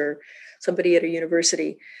chemist or somebody at a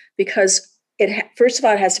university, because first of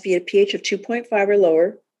all, it has to be at a pH of 2.5 or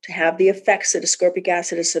lower. to have the effects that ascorbic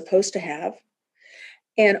acid is supposed to have.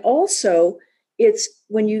 And also, it's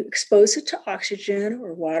when you expose it to oxygen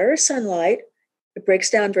or water or sunlight, it breaks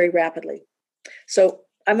down very rapidly. So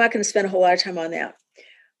I'm not going to spend a whole lot of time on that.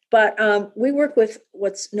 But we work with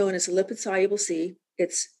what's known as a lipid-soluble C.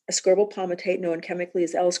 It's ascorbyl palmitate, known chemically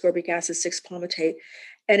as L-ascorbic acid 6-palmitate.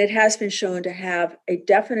 And it has been shown to have a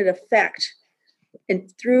definite effect,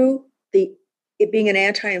 and through it being an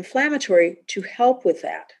anti-inflammatory, to help with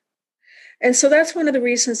that. And so that's one of the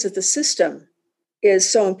reasons that the system is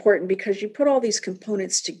so important, because you put all these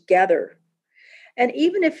components together. And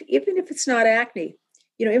even if it's not acne,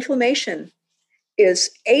 inflammation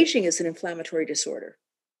aging is an inflammatory disorder.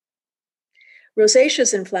 Rosacea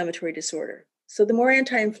is an inflammatory disorder. So the more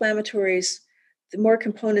anti-inflammatories, the more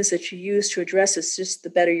components that you use to address it, just the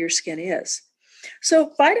better your skin is.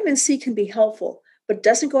 So vitamin C can be helpful, but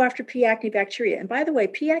doesn't go after P. acne bacteria. And by the way,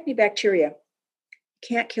 P. acne bacteria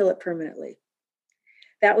can't kill it permanently.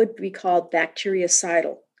 That would be called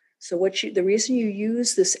bactericidal. So the reason you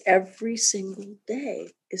use this every single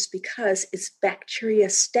day is because it's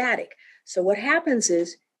bacteriostatic. So what happens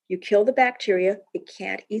is you kill the bacteria, it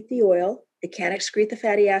can't eat the oil, it can't excrete the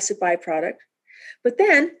fatty acid byproduct. But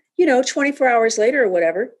then, 24 hours later or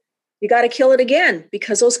whatever, you got to kill it again,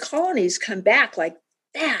 because those colonies come back like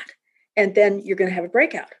that. And then you're going to have a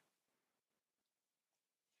breakout.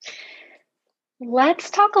 Let's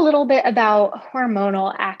talk a little bit about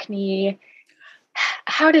hormonal acne.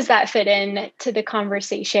 How does that fit in to the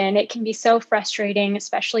conversation? It can be so frustrating,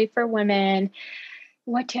 especially for women.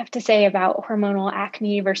 What do you have to say about hormonal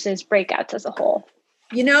acne versus breakouts as a whole?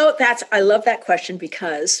 I love that question,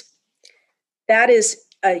 because that is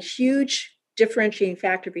a huge differentiating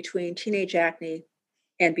factor between teenage acne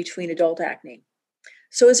and between adult acne.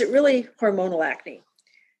 So is it really hormonal acne?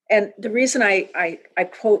 And the reason I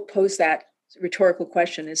pose that rhetorical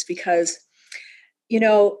question is because,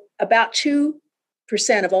 about 2%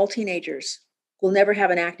 of all teenagers will never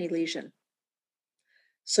have an acne lesion.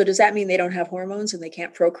 So does that mean they don't have hormones and they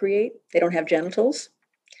can't procreate? They don't have genitals?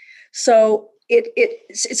 So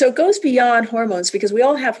it goes beyond hormones, because we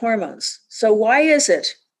all have hormones. So why is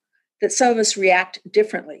it that some of us react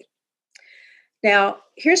differently? Now,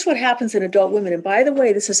 here's what happens in adult women. And by the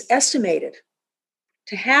way, this is estimated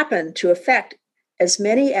to affect as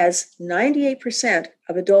many as 98%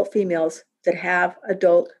 of adult females that have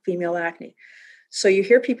adult female acne. So you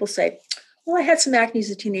hear people say, well, I had some acne as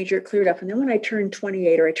a teenager, it cleared up. And then when I turned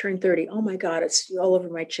 28 or I turned 30, oh my God, it's all over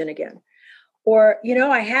my chin again. Or,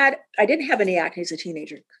 I didn't have any acne as a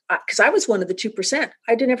teenager, because I was one of the 2%.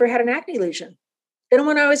 I never had an acne lesion. Then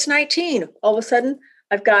when I was 19, all of a sudden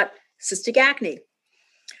I've got cystic acne.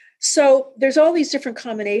 So there's all these different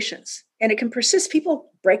combinations, and it can persist,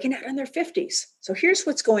 people breaking out in their 50s. So here's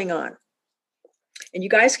what's going on. And you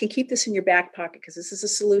guys can keep this in your back pocket, because this is a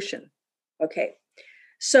solution. Okay.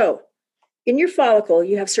 So in your follicle,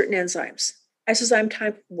 you have certain enzymes, isozyme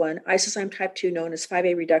type 1, isozyme type 2, known as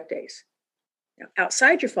 5A reductase. Now,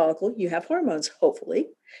 outside your follicle, you have hormones, hopefully.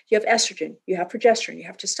 You have estrogen, you have progesterone, you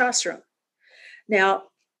have testosterone. Now,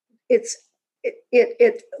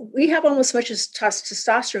 we have almost as much as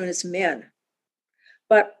testosterone as men,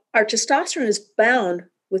 but our testosterone is bound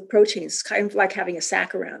with proteins. It's kind of like having a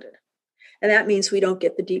sac around it. And that means we don't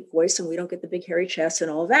get the deep voice, and we don't get the big hairy chest and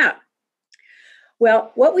all that.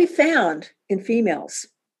 Well, what we found in females,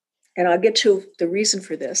 and I'll get to the reason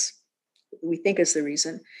for this, we think is the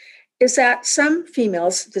reason, is that some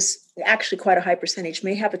females, this actually quite a high percentage,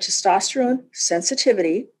 may have a testosterone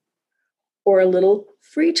sensitivity or a little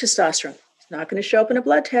free testosterone. It's not going to show up in a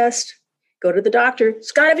blood test. Go to the doctor.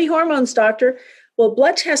 It's got to be hormones, doctor. Well,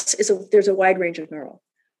 blood tests there's a wide range of neural.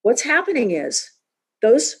 What's happening is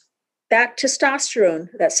that testosterone,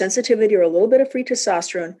 that sensitivity or a little bit of free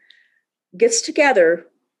testosterone, gets together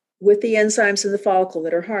with the enzymes in the follicle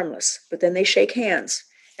that are harmless, but then they shake hands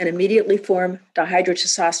and immediately form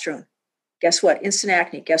dihydrotestosterone. Guess what? Instant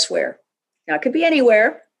acne. Guess where? Now, it could be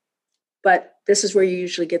anywhere, but this is where you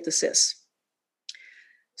usually get the cysts.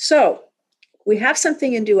 So we have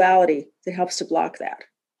something in duality that helps to block that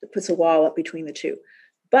puts a wall up between the two.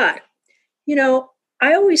 But,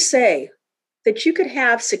 I always say that you could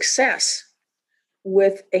have success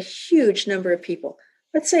with a huge number of people.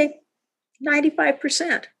 Let's say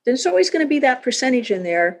 95%. There's always going to be that percentage in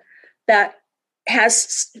there that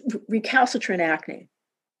has recalcitrant acne.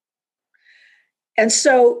 And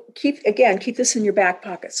so keep this in your back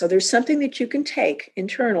pocket. So there's something that you can take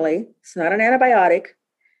internally. It's not an antibiotic.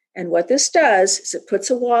 And what this does is it puts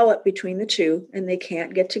a wall up between the two, and they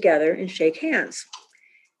can't get together and shake hands.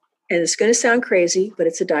 And it's going to sound crazy, but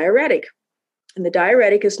it's a diuretic. And the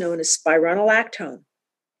diuretic is known as spironolactone.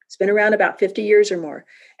 It's been around about 50 years or more.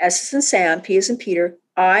 S is in Sam, P is in Peter,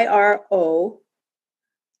 IRONOLACTONE,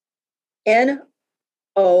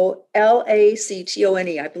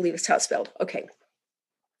 I believe is how it's spelled. Okay.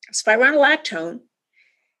 Spironolactone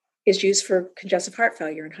is used for congestive heart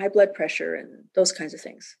failure and high blood pressure and those kinds of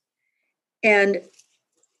things. And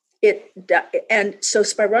so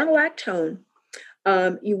spironolactone,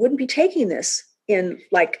 you wouldn't be taking this in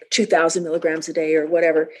like 2,000 milligrams a day or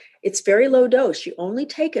whatever. It's very low dose. You only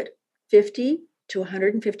take it 50 to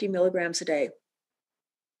 150 milligrams a day.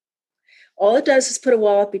 All it does is put a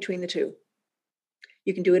wall up between the two.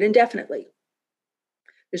 You can do it indefinitely.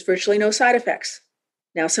 There's virtually no side effects.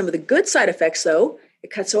 Now, some of the good side effects, though,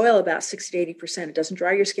 it cuts oil about 60 to 80%. It doesn't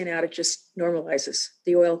dry your skin out. It just normalizes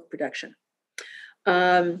the oil production.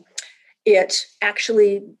 It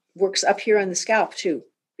actually works up here on the scalp, too,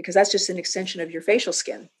 because that's just an extension of your facial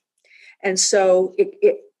skin. And so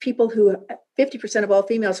people who, 50% of all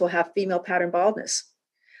females will have female pattern baldness,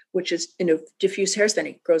 which is diffuse hair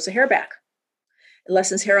thinning, grows the hair back. It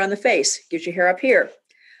lessens hair on the face, gives you hair up here.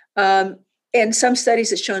 And some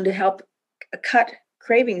studies it's shown to help cut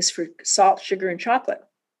cravings for salt, sugar, and chocolate.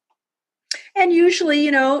 And usually,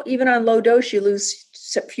 even on low dose, you lose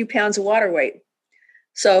a few pounds of water weight.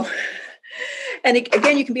 So, and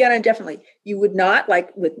again, you can be on it indefinitely. You would not,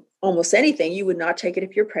 like with almost anything, you would not take it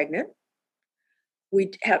if you're pregnant.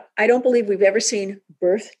 I don't believe we've ever seen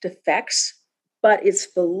birth defects, but it's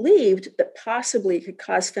believed that possibly it could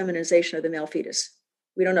cause feminization of the male fetus.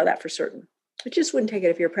 We don't know that for certain. But just wouldn't take it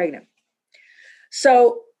if you're pregnant.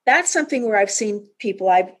 So that's something where I've seen people.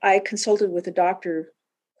 I consulted with a doctor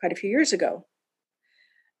quite a few years ago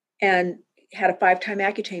and had a 5-time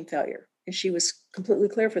Accutane failure. And she was completely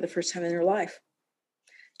clear for the first time in her life.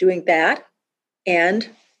 Doing that and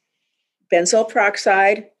benzoyl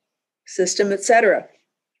peroxide system, etc.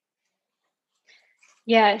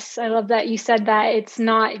 Yes, I love that you said that it's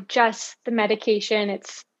not just the medication,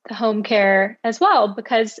 it's the home care as well.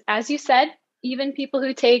 Because as you said, even people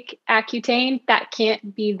who take Accutane, that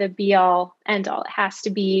can't be the be all end all. It has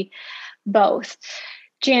to be both.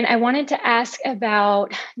 Jan, I wanted to ask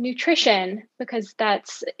about nutrition because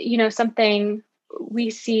that's, something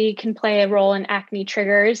we see can play a role in acne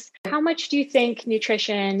triggers. How much do you think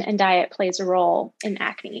nutrition and diet plays a role in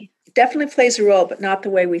acne? It definitely plays a role, but not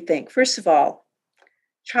the way we think. First of all,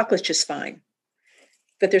 chocolate's just fine,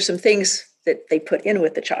 but there's some things that they put in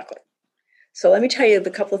with the chocolate. So let me tell you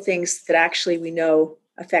the couple of things that actually we know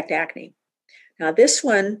affect acne. Now, this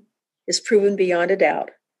one is proven beyond a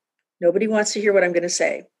doubt. Nobody wants to hear what I'm going to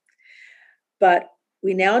say. But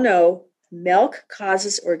we now know milk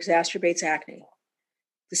causes or exacerbates acne.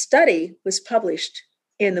 The study was published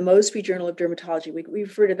in the Mosby Journal of Dermatology. We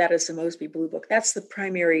refer to that as the Mosby Blue Book. That's the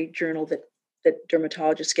primary journal that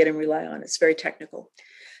dermatologists get and rely on. It's very technical.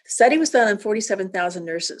 The study was done on 47,000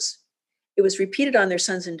 nurses. It was repeated on their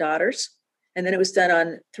sons and daughters. And then it was done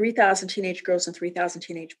on 3,000 teenage girls and 3,000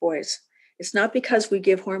 teenage boys. It's not because we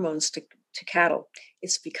give hormones to cattle.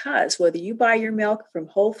 It's because whether you buy your milk from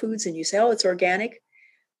Whole Foods and you say, oh, it's organic,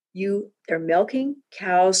 they're milking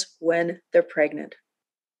cows when they're pregnant.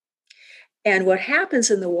 And what happens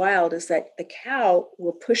in the wild is that the cow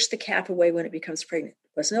will push the calf away when it becomes pregnant.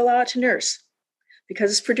 It doesn't allow it to nurse because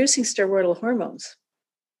it's producing steroidal hormones.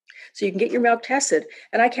 So you can get your milk tested.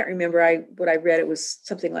 And I can't remember what I read. It was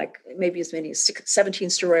something like maybe as many as 17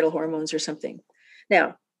 steroidal hormones or something.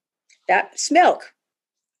 Now, that's milk.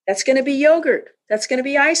 That's going to be yogurt. That's going to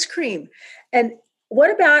be ice cream. And what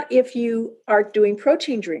about if you are doing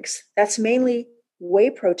protein drinks? That's mainly whey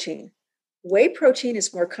protein. Whey protein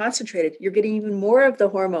is more concentrated. You're getting even more of the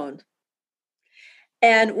hormone.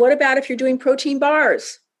 And what about if you're doing protein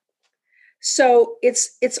bars? So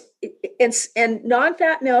it's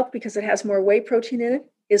non-fat milk, because it has more whey protein in it,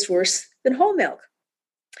 is worse than whole milk.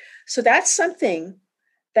 So that's something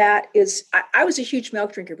that is, I was a huge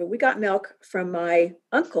milk drinker, but we got milk from my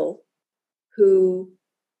uncle who,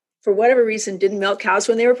 for whatever reason, didn't milk cows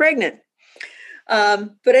when they were pregnant. But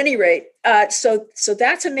at any rate, so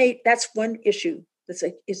that's one issue.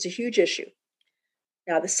 It's a huge issue.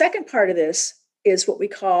 Now, the second part of this is what we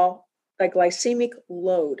call the glycemic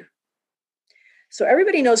load. So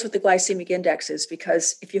everybody knows what the glycemic index is,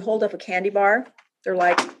 because if you hold up a candy bar, they're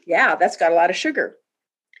like, yeah, that's got a lot of sugar.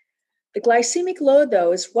 The glycemic load,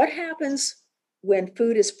 though, is what happens when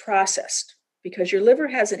food is processed, because your liver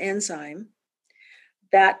has an enzyme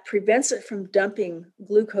that prevents it from dumping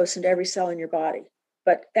glucose into every cell in your body.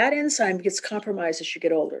 But that enzyme gets compromised as you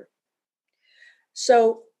get older.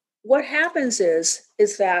 So what happens is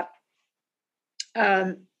that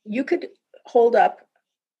you could hold up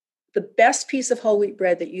the best piece of whole wheat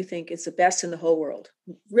bread that you think is the best in the whole world,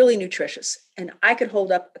 really nutritious. And I could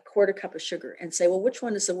hold up a quarter cup of sugar and say, well, which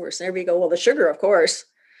one is the worst? And everybody go, well, the sugar, of course.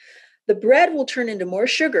 The bread will turn into more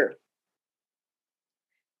sugar.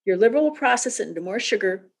 Your liver will process it into more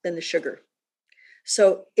sugar than the sugar.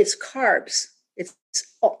 So it's carbs. It's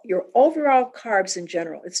your overall carbs in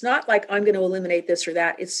general. It's not like I'm going to eliminate this or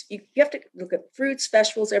that. It's you have to look at fruits,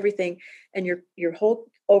 vegetables, everything, and your whole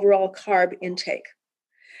overall carb intake.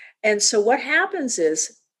 And so what happens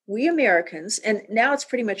is we Americans, and now it's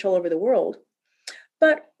pretty much all over the world,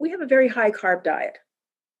 but we have a very high carb diet.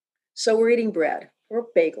 So we're eating bread or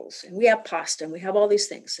bagels, and we have pasta, and we have all these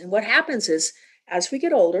things. And what happens is, as we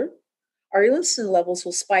get older, our insulin levels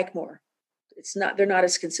will spike more. They're not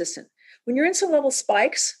as consistent. When your insulin level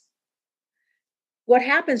spikes, what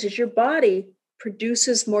happens is your body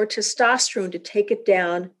produces more testosterone to take it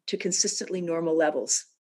down to consistently normal levels.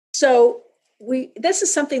 So this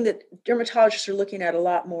is something that dermatologists are looking at a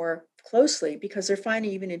lot more closely, because they're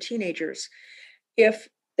finding, even in teenagers, if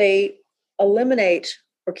they eliminate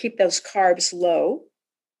or keep those carbs low,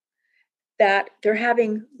 that they're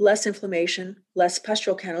having less inflammation, less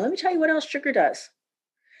pustule count. Let me tell you what else sugar does.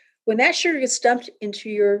 When that sugar gets dumped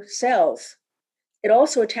into your cells, it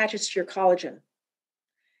also attaches to your collagen.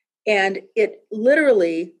 And it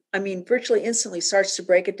literally, virtually instantly starts to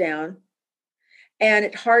break it down, and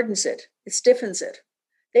it hardens it, it stiffens it.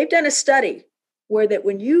 They've done a study where that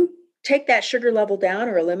when you take that sugar level down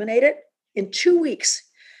or eliminate it, in 2 weeks,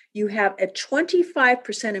 you have a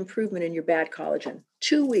 25% improvement in your bad collagen.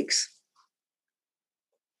 2 weeks.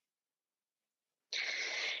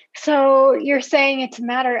 So you're saying it's a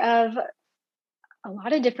matter of a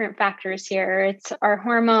lot of different factors here. It's our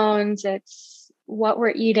hormones, it's what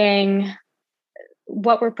we're eating,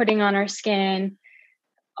 what we're putting on our skin,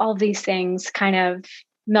 all these things kind of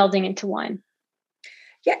melding into one.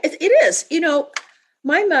 Yeah, it is.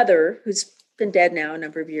 My mother, who's been dead now a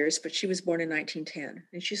number of years, but she was born in 1910.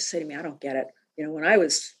 And she used to say to me, I don't get it. When I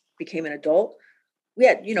became an adult, we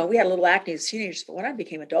had a little acne as teenagers, but when I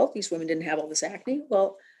became adult, these women didn't have all this acne.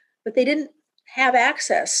 Well, but they didn't have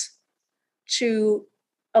access to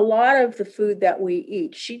a lot of the food that we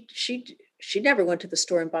eat. She never went to the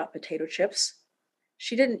store and bought potato chips.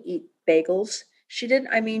 She didn't eat bagels. She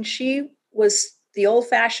was the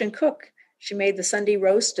old-fashioned cook. She made the Sunday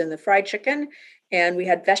roast and the fried chicken, and we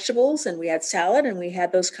had vegetables and we had salad and we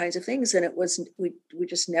had those kinds of things. And it was, we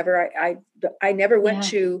just never, I never went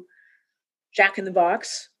to Jack in the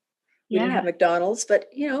Box. We didn't have McDonald's, but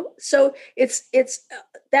so it's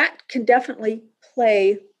that can definitely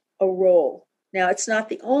play a role. Now, it's not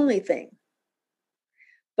the only thing,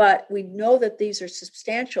 but we know that these are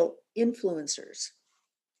substantial influencers.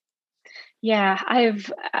 Yeah,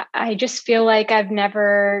 I just feel like I've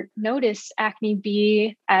never noticed acne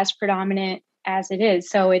be as predominant as it is.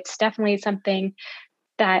 So it's definitely something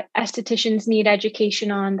that estheticians need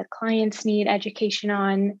education on, the clients need education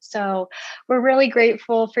on. So we're really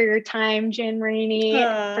grateful for your time, Jen Rainey,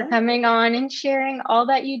 for coming on and sharing all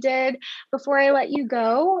that you did. Before I let you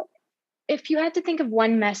go, if you had to think of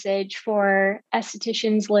one message for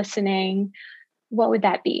estheticians listening, what would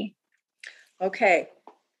that be? Okay,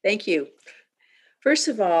 thank you. First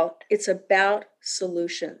of all, it's about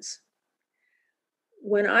solutions.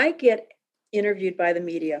 When I get interviewed by the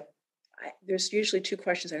media, there's usually two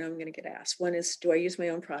questions I know I'm going to get asked. One is, do I use my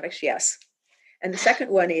own products? Yes. And the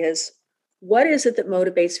second one is, what is it that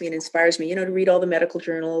motivates me and inspires me? To read all the medical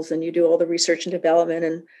journals, and you do all the research and development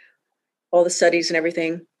and all the studies and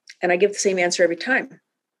everything. And I give the same answer every time.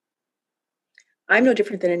 I'm no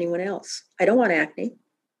different than anyone else. I don't want acne.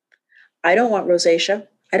 I don't want rosacea.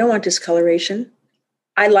 I don't want discoloration.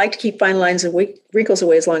 I like to keep fine lines and wrinkles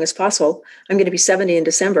away as long as possible. I'm going to be 70 in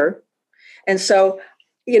December. And so,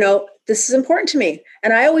 this is important to me.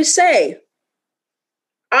 And I always say,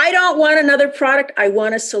 I don't want another product. I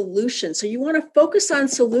want a solution. So you want to focus on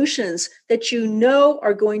solutions that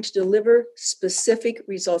are going to deliver specific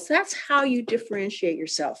results. That's how you differentiate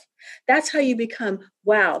yourself. That's how you become,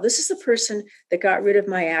 wow, this is the person that got rid of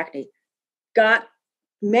my acne,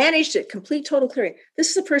 managed it, complete total clearing. This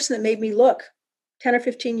is the person that made me look 10 or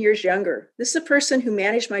 15 years younger. This is the person who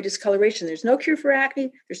managed my discoloration. There's no cure for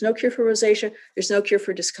acne. There's no cure for rosacea. There's no cure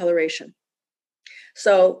for discoloration.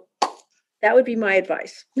 So that would be my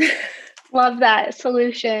advice. Love that.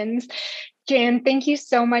 Solutions. Jan, thank you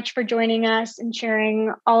so much for joining us and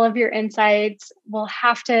sharing all of your insights. We'll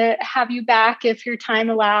have to have you back if your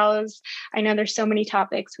time allows. I know there's so many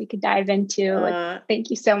topics we could dive into.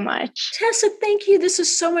 Thank you so much. Tessa, thank you. This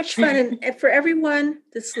is so much fun. And for everyone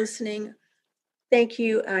that's listening, Thank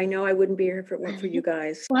you. I know I wouldn't be here if it weren't for you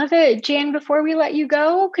guys. Love it. Jan, before we let you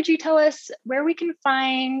go, could you tell us where we can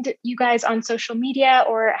find you guys on social media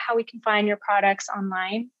or how we can find your products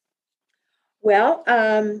online? Well,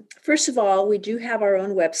 first of all, we do have our own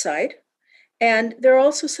website. And there are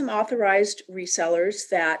also some authorized resellers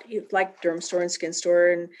that, like Dermstore and Skin Store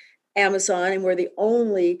and Amazon, and we're the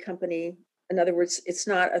only company. In other words, it's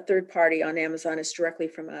not a third party on Amazon, it's directly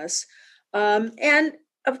from us. And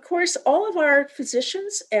of course, all of our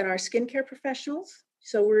physicians and our skincare professionals.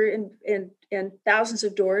 So we're in thousands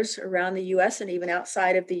of doors around the US and even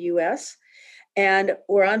outside of the US. And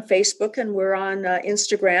we're on Facebook and we're on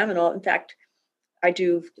Instagram and all. In fact, I'm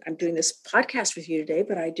doing this podcast with you today,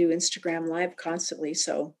 but I do Instagram Live constantly.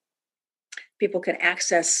 So people can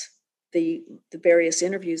access the various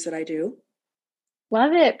interviews that I do.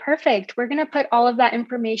 Love it. Perfect. We're going to put all of that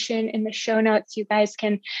information in the show notes. You guys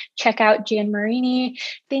can check out Jan Marini.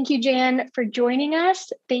 Thank you, Jan, for joining us.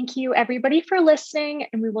 Thank you, everybody, for listening.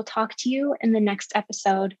 And we will talk to you in the next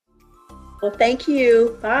episode. Well, thank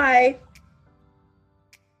you. Bye.